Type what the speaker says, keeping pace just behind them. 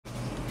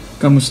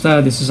Kamusta?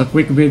 This is a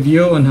quick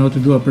video on how to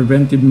do a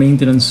preventive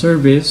maintenance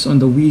service on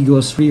the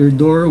Wigos rear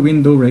door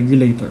window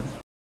regulator.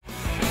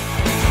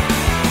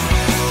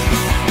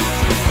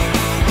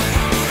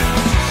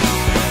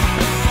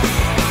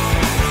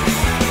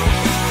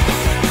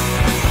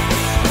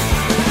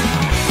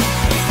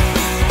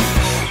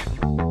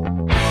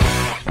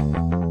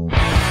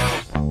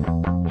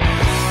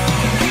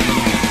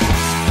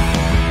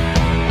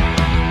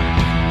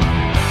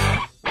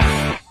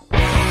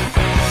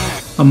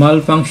 A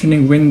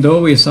malfunctioning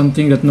window is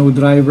something that no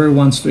driver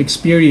wants to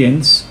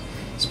experience,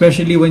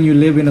 especially when you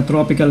live in a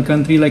tropical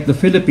country like the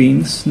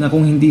Philippines na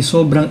kung hindi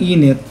sobrang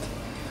init,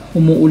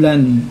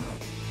 umuulan.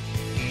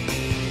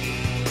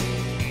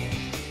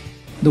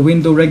 The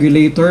window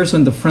regulators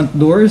on the front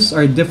doors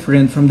are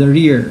different from the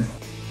rear.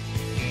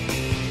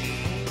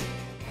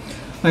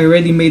 I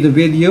already made a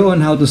video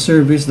on how to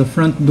service the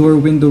front door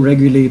window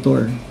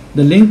regulator.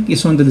 The link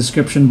is on the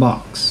description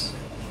box.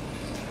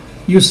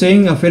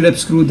 Using a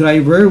Phillips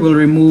screwdriver will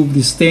remove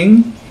this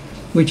thing,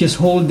 which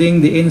is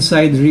holding the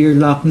inside rear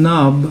lock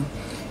knob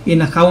in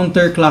a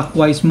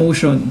counterclockwise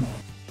motion.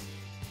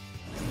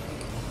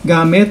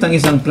 Gamit ang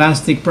isang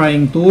plastic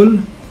prying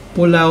tool,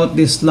 pull out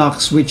this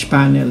lock switch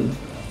panel.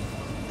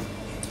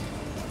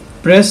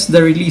 Press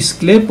the release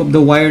clip of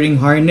the wiring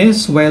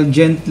harness while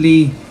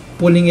gently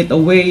pulling it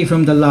away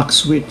from the lock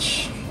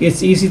switch.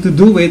 It's easy to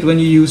do it when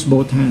you use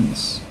both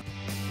hands.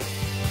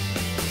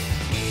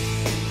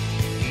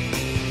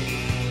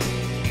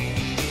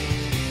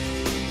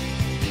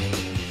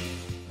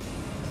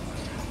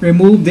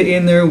 Remove the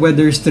inner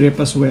weather strip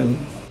as well.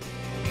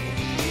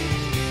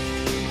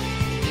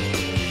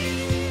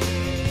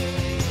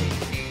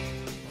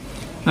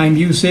 I'm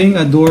using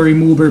a door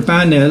remover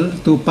panel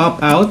to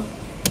pop out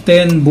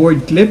 10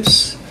 board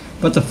clips,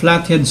 but a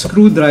flathead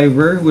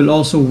screwdriver will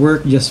also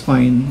work just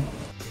fine.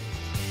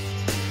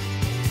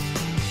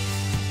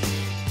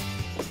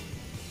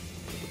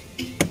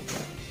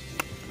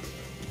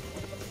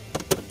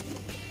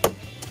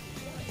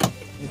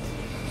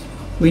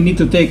 We need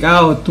to take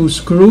out 2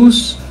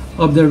 screws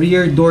of the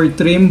rear door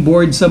trim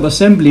board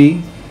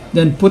sub-assembly,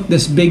 then put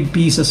this big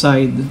piece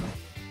aside.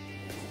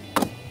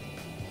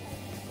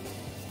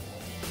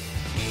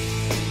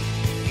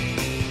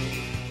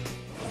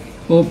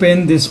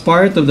 Open this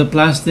part of the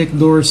plastic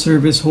door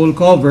service hole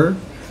cover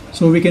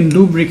so we can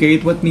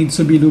lubricate what needs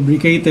to be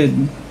lubricated.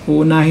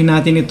 Uunahin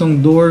natin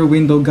itong door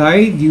window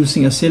guide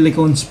using a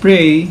silicone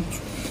spray,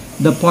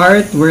 the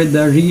part where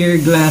the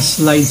rear glass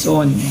slides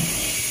on.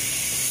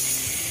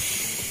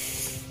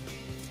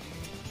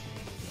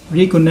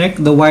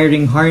 Reconnect the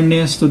wiring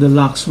harness to the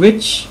lock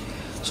switch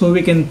so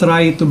we can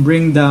try to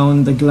bring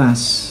down the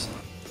glass.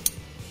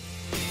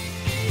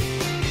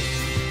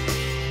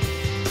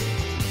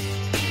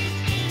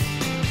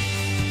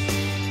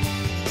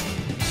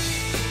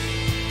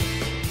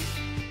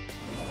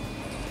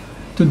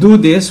 To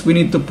do this, we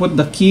need to put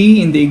the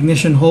key in the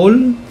ignition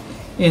hole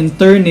and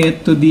turn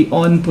it to the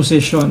on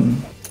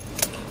position.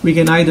 We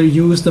can either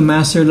use the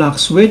master lock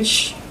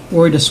switch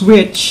or the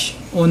switch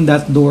on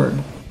that door.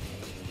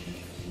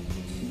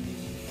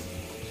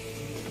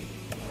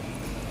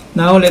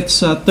 Now let's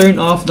turn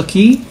off the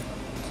key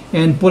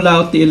and pull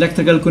out the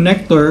electrical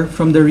connector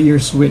from the rear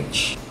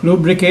switch.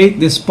 Lubricate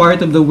this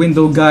part of the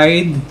window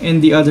guide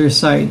and the other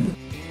side.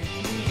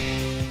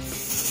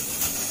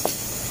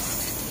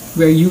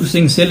 We're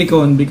using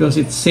silicone because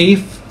it's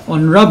safe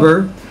on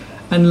rubber,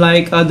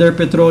 unlike other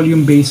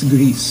petroleum-based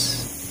grease.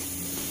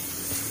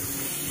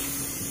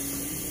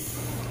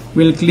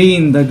 We'll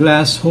clean the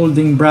glass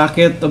holding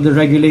bracket of the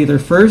regulator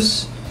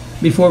first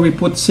before we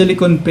put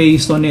silicone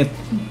paste on it.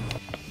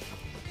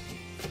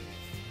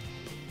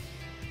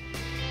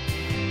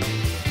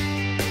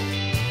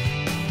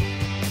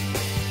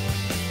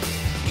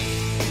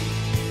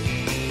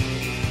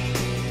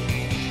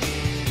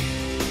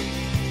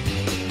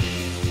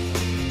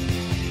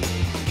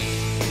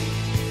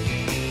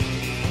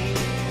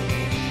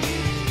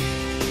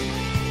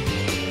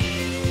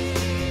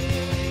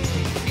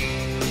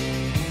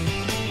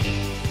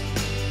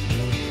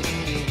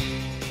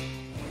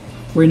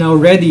 We're now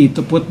ready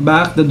to put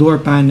back the door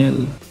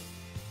panel.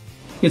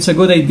 It's a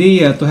good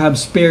idea to have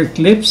spare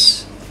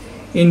clips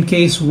in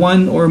case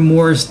one or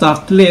more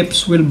stock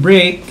clips will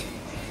break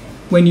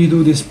when you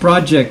do this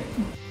project.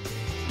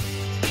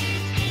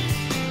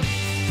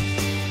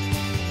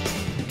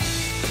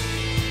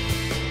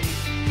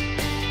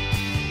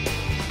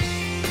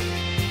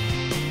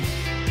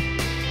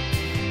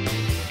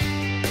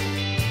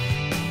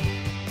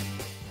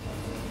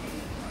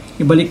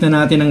 Ibalik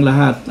na natin ang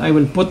lahat. I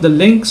will put the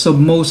links of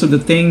most of the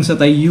things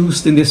that I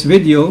used in this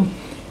video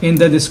in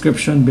the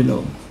description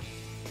below.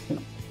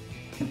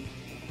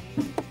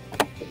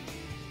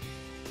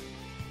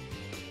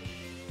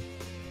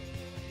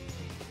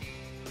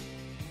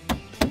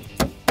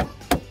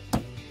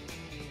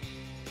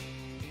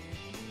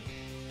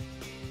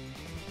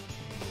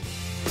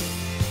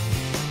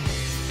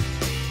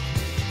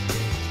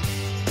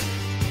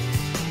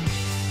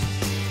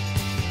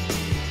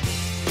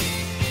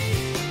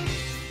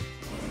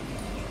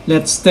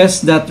 Let's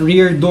test that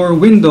rear door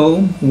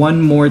window one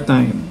more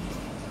time.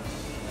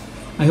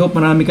 I hope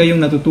marami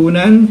kayong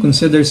natutunan.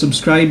 Consider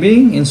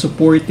subscribing and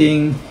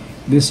supporting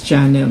this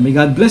channel. May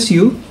God bless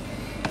you.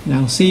 And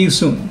I'll see you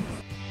soon.